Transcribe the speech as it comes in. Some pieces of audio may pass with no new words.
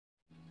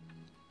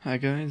Hi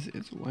guys,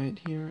 it's Wyatt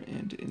here,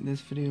 and in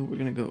this video we're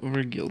going to go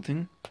over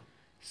guilting.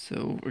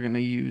 So we're going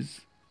to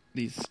use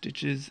these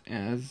stitches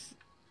as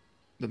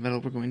the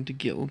metal we're going to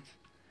gilt,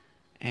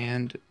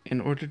 and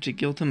in order to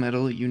gilt a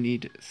metal you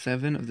need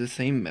 7 of the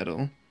same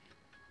metal,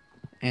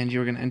 and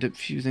you're going to end up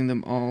fusing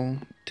them all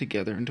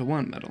together into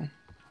one metal.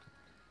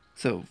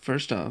 So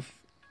first off,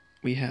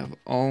 we have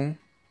all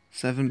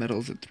 7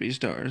 metals at 3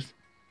 stars,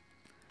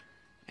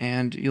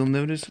 and you'll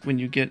notice when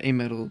you get a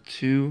metal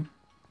to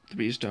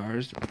 3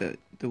 stars that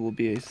there will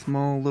be a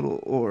small little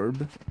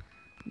orb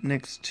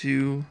next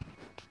to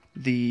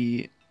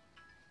the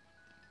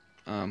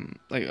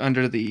like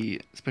under the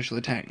special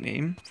attack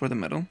name for the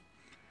metal,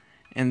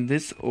 and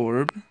this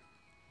orb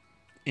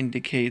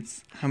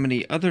indicates how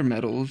many other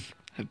metals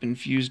have been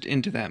fused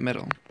into that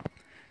metal.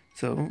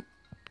 So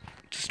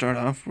to start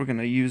off, we're going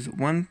to use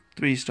one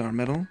 3-star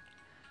metal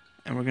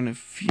and we're going to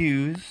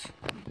fuse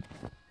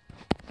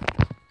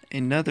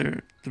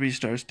another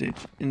 3-star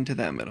stitch into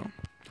that metal.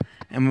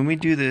 And when we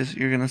do this,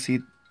 you're going to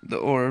see the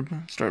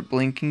orb start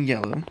blinking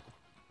yellow,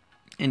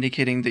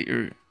 indicating that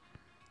you're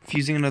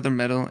fusing another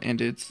metal, and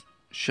it's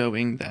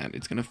showing that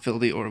it's going to fill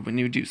the orb when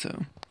you do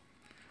so.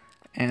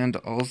 And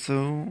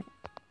also,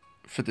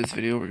 for this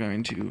video, we're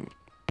going to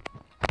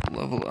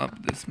level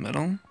up this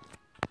metal.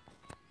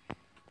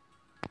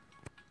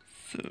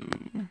 So,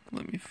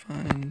 let me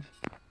find...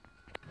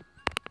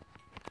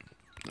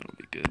 That'll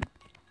be good.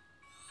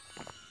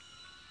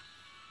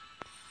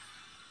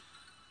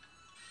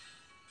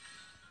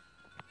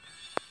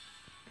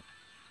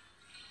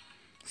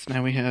 So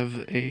now we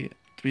have a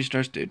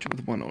 3-star stitch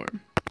with 1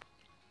 orb.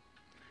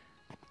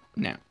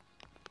 Now,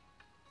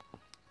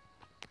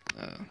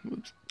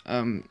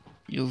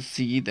 you'll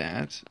see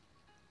that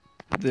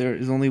there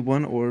is only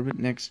 1 orb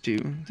next to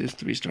this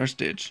 3-star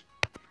stitch,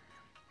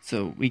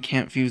 so we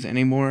can't fuse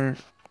any more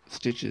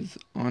stitches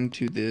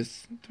onto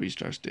this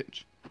 3-star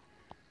stitch.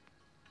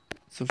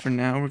 So for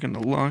now, we're going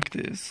to lock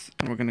this,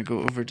 and we're going to go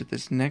over to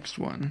this next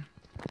one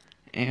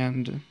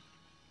and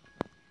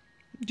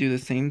do the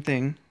same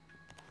thing.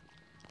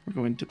 We're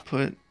going to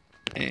put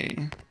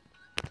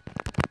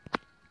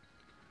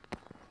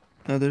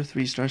another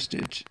 3-star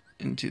stitch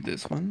into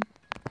this one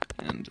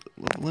and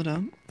level it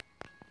up.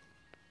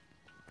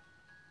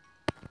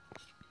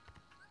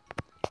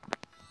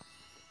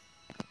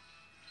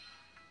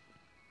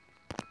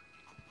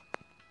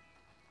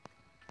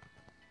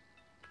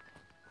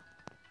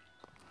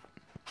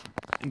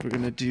 And we're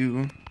going to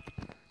do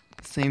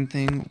the same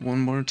thing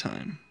one more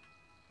time.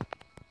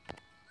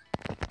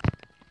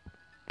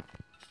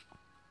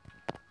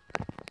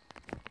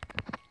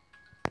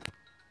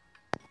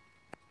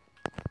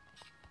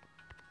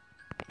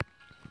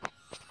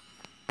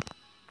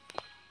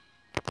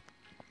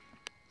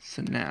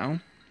 So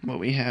now, what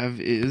we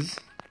have is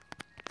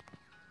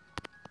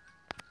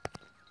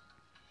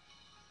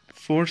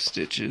 4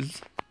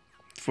 stitches,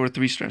 4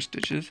 3-star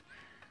stitches,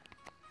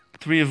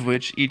 3 of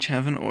which each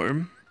have an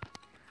orb,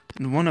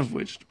 and 1 of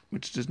which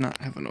does not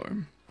have an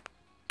orb.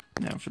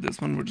 Now for this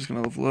one, we're just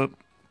going to level up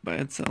by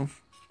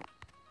itself.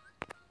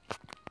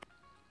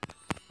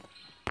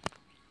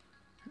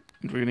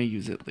 And we're going to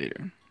use it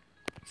later.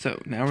 So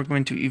now we're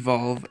going to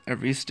evolve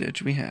every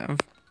stitch we have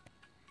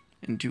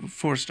into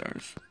 4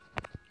 stars.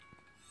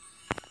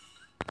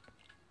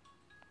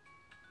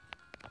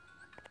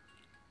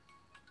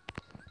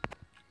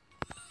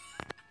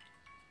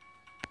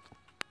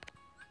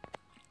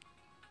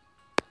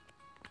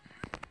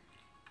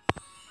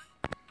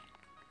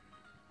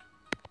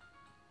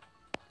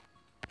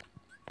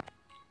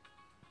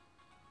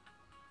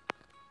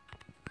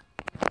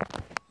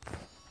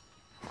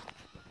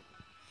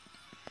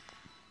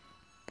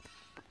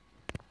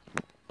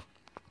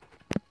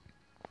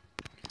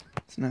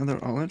 So now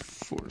they're all at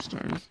 4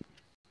 stars.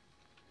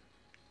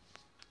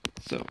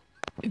 So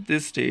at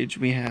this stage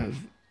we have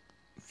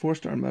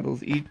 4-star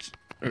metals, each,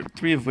 or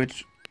 3 of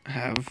which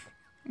have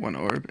 1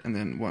 orb, and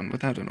then 1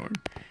 without an orb.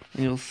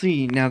 And you'll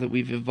see now that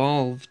we've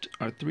evolved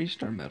our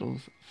 3-star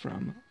metals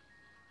from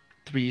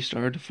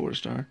 3-star to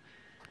 4-star,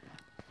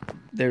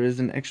 there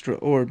is an extra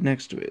orb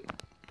next to it,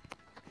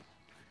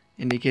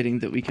 indicating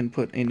that we can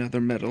put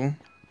another metal,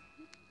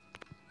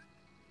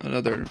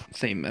 another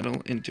same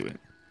metal, into it.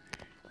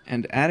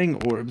 And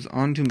adding orbs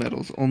onto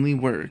metals only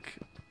work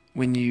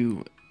when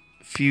you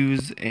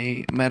fuse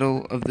a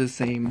metal of the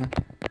same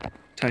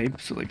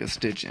type, so like a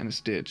stitch and a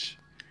stitch,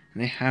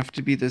 and they have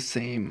to be the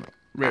same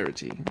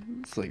rarity.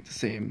 It's like the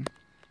same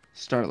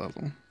star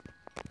level.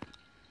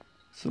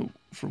 So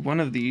for one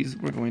of these,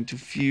 we're going to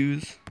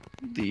fuse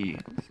the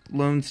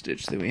lone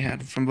stitch that we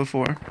had from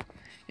before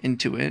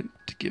into it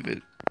to give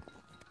it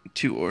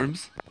 2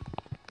 orbs.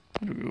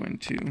 We're going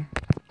to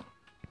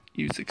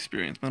use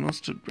experience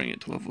metals to bring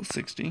it to level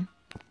 60.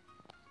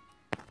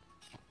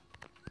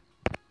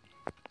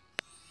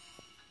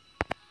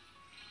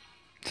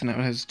 So now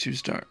it has 2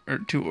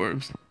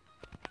 orbs.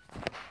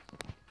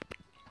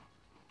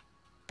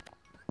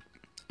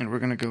 And we're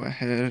going to go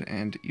ahead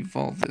and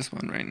evolve this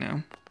one right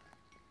now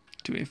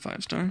to a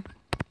 5-star.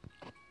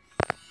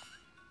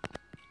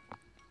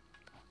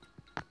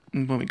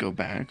 And when we go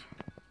back,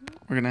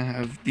 we're going to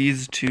have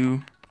these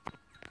two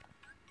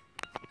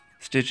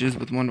stitches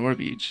with 1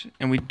 orb each,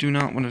 and we do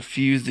not want to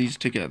fuse these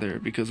together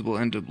because we'll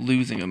end up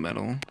losing a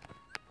metal,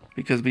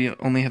 because we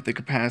only have the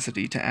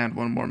capacity to add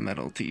 1 more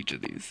metal to each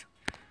of these.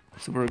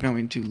 So we're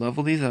going to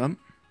level these up.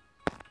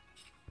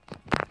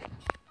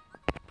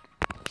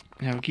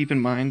 Now keep in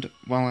mind,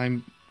 while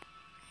I'm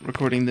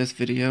recording this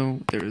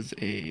video, there's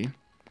a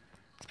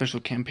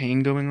special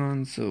campaign going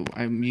on, so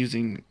I'm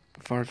using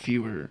far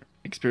fewer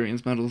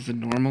experience medals than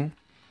normal.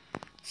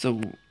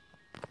 So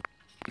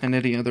at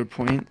any other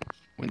point,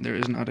 when there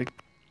is not a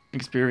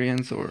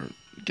experience or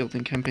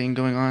guilting campaign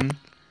going on,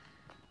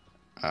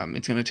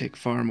 it's going to take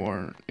far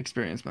more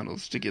experience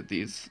medals to get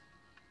these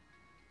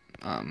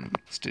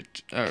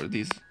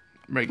these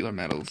regular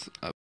medals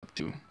up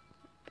to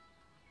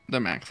their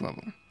max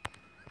level.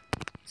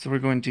 So we're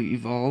going to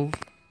evolve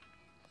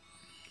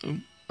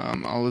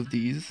all of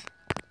these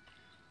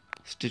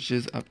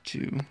stitches up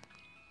to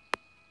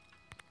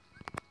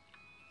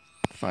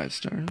 5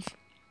 stars.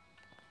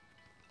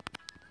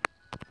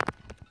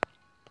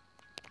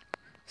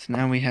 So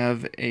now we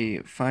have a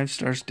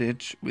 5-star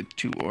stitch with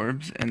 2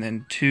 orbs, and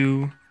then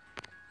 2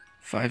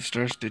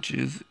 5-star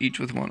stitches, each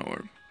with 1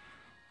 orb.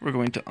 We're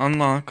going to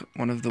unlock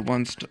one of the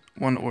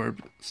 1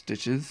 orb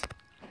stitches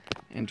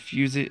and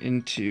fuse it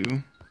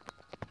into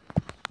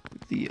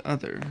the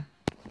other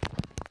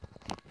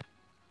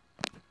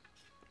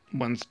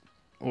 1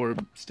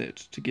 orb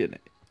stitch to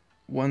get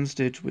 1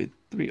 stitch with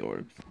 3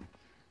 orbs,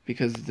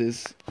 because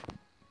this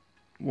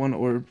 1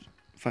 orb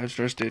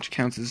 5-star stitch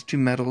counts as 2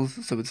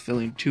 metals, so it's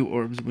filling 2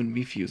 orbs when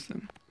we fuse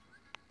them.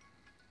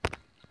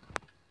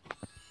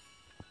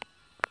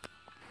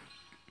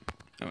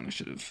 Oh, and I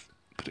should have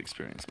put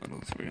experience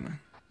medals. We're gonna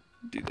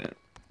do that.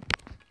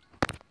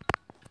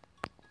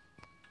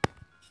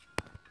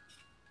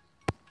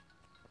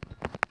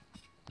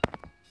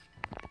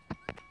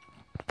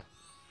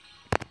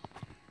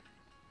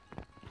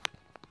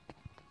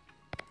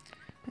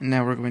 And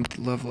now we're going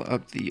to level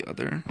up the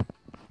other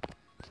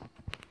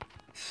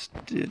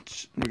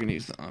stitch. We're going to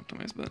use the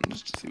optimize button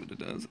just to see what it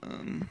does. Just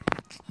going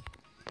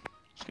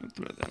to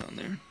throw that on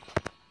there.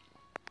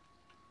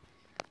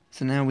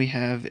 So now we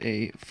have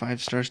a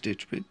 5-star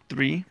stitch with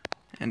 3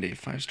 and a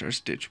 5-star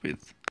stitch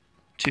with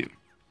 2.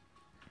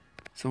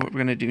 So what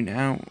we're going to do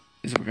now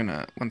is we're going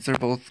to, once they're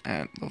both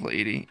at level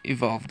 80,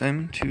 evolve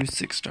them to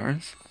 6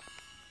 stars.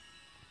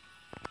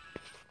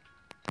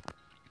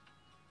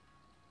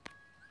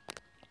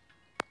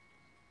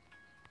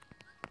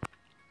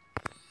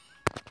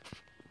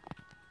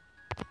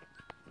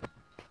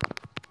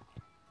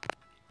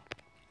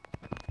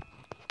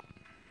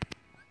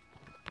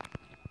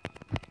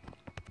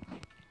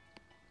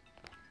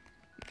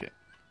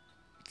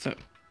 So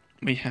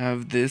we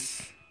have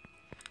this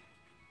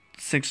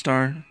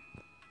 6-star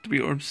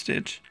 3-orb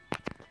stitch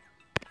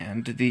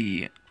and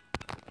the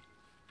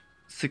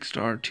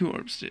 6-star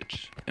 2-orb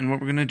stitch. And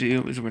what we're going to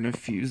do is we're going to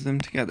fuse them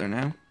together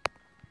now.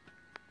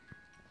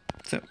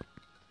 So,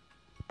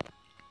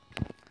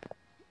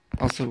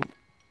 also,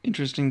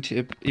 interesting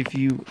tip, if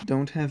you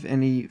don't have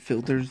any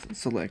filters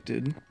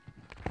selected,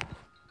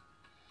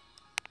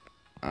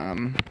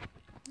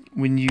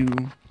 when you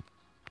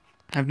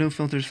have no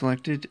filters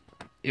selected,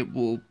 it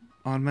will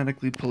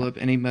automatically pull up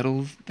any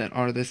metals that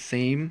are the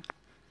same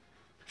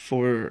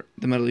for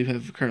the metal you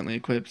have currently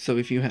equipped. So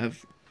if you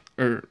have,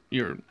 or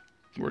you're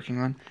working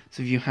on,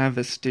 so if you have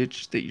a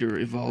stitch that you're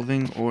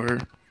evolving or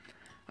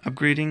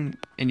upgrading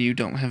and you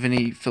don't have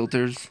any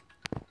filters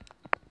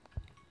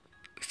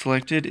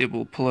selected, it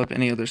will pull up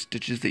any other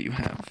stitches that you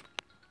have.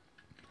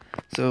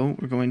 So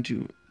we're going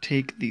to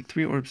take the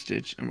 3-orb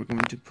stitch and we're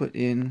going to put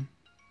in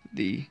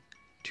the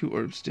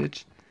 2-orb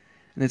stitch,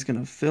 and it's going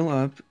to fill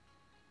up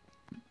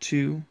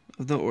 2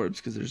 of the orbs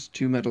because there's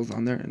 2 metals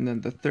on there, and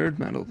then the 3rd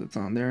metal that's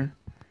on there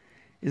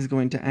is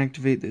going to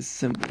activate this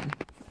symbol,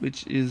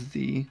 which is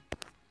the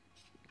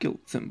guilt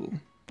symbol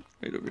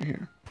right over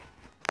here.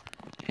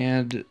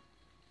 And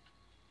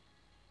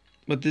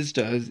what this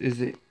does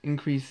is it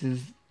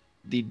increases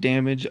the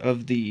damage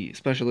of the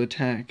special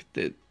attack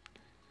that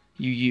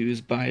you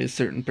use by a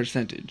certain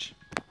percentage.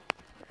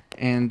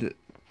 And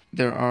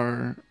there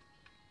are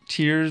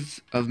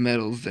tiers of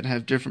metals that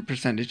have different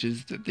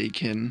percentages that they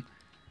can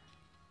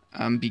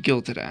be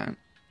guilted at,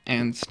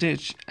 and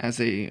Stitch, as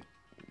a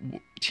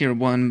tier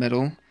 1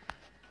 metal,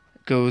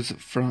 goes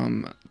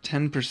from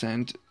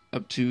 10%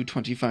 up to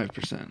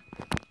 25%.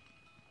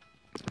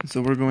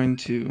 So we're going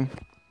to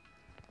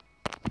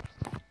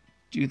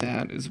do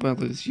that, as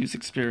well as use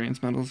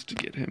experience medals to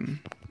get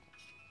him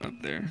up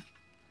there,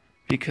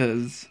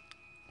 because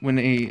when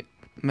a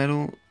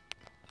metal,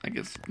 I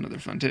guess another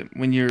fun tip,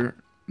 when your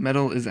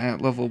metal is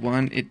at level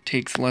 1, it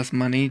takes less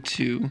money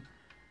to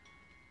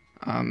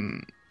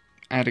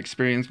add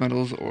experience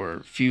medals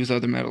or fuse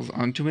other metals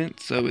onto it,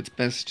 so it's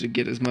best to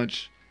get as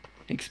much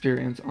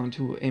experience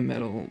onto a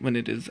metal when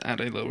it is at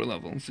a lower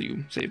level, so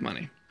you save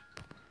money.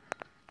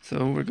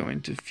 So we're going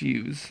to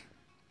fuse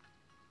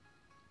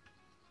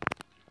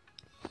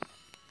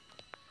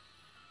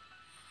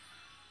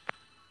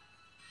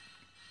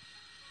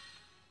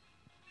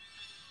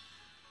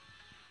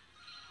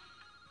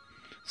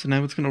So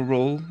now it's going to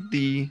roll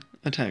the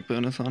attack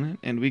bonus on it,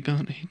 and we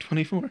got a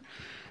 24.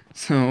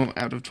 So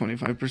out of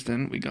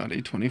 25%, we got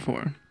a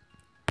 24.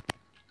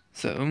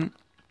 So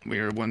we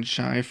are one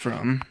shy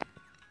from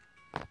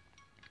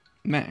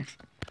max.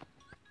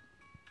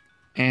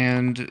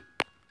 And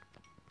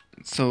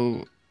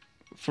so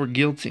for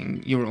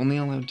guilting, you're only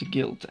allowed to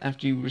guilt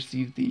after you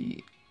receive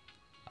the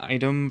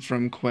item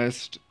from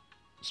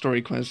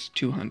story quest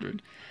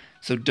 200.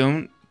 So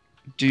don't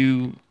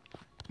do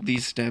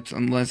these steps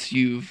unless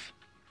you've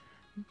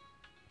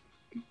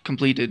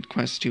completed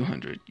quest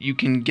 200. You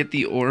can get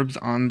the orbs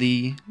on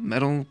the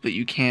medal, but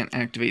you can't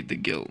activate the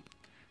guilt.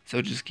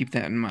 So just keep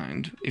that in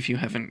mind if you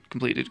haven't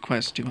completed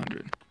quest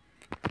 200.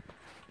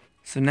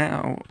 So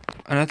now,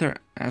 another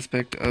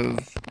aspect of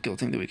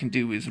guilting that we can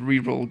do is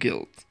reroll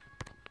guilt.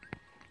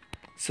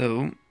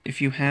 So,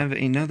 if you have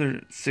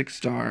another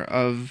 6-star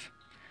of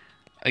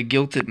a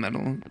guilted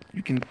medal,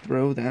 you can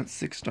throw that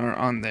 6-star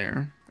on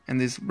there, and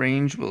this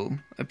range will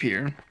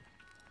appear.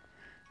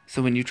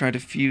 So when you try to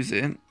fuse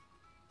it,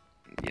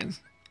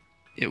 yes,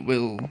 it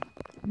will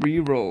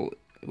reroll.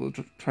 It will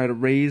try to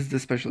raise the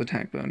special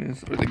attack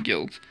bonus, or the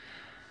guilt,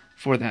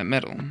 for that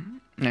medal.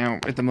 Now,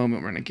 at the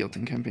moment, we're in a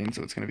guilting campaign,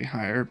 so it's going to be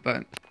higher,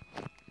 but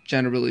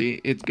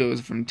generally, it goes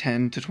from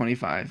 10 to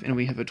 25, and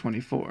we have a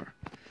 24.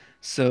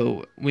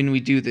 So, when we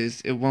do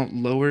this, it won't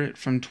lower it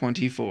from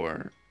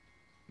 24,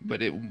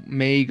 but it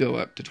may go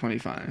up to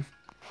 25.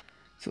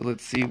 So,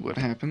 let's see what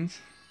happens.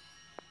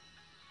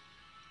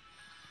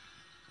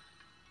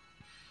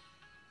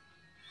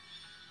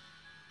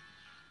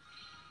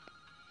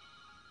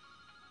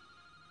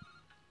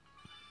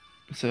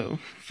 So,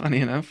 funny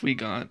enough, we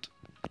got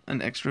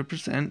an extra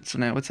 %, so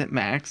now it's at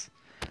max.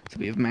 So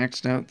we have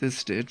maxed out this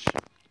stitch.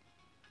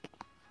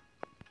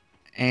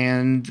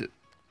 And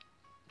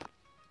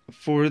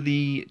for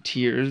the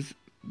tiers,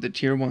 the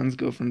tier 1s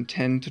go from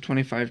 10 to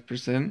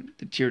 25%,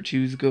 the tier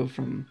 2s go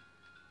from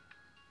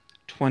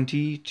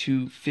 20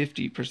 to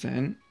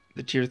 50%,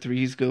 the tier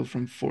 3s go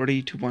from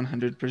 40 to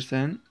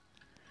 100%,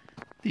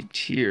 the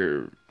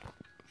tier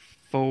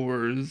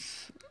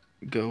 4s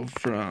go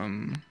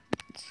from,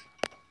 let's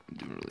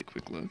do a really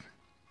quick look,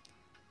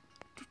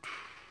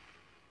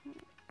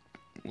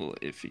 a little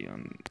iffy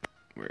on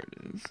where it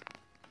is.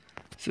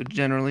 So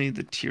generally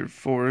the tier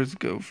 4s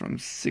go from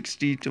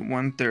 60 to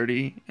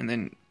 130, and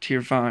then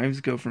tier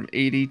 5s go from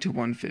 80 to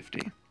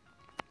 150.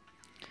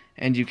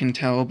 And you can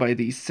tell by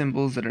these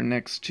symbols that are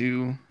next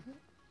to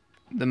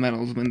the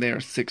medals when they are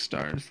 6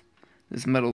 stars. This medal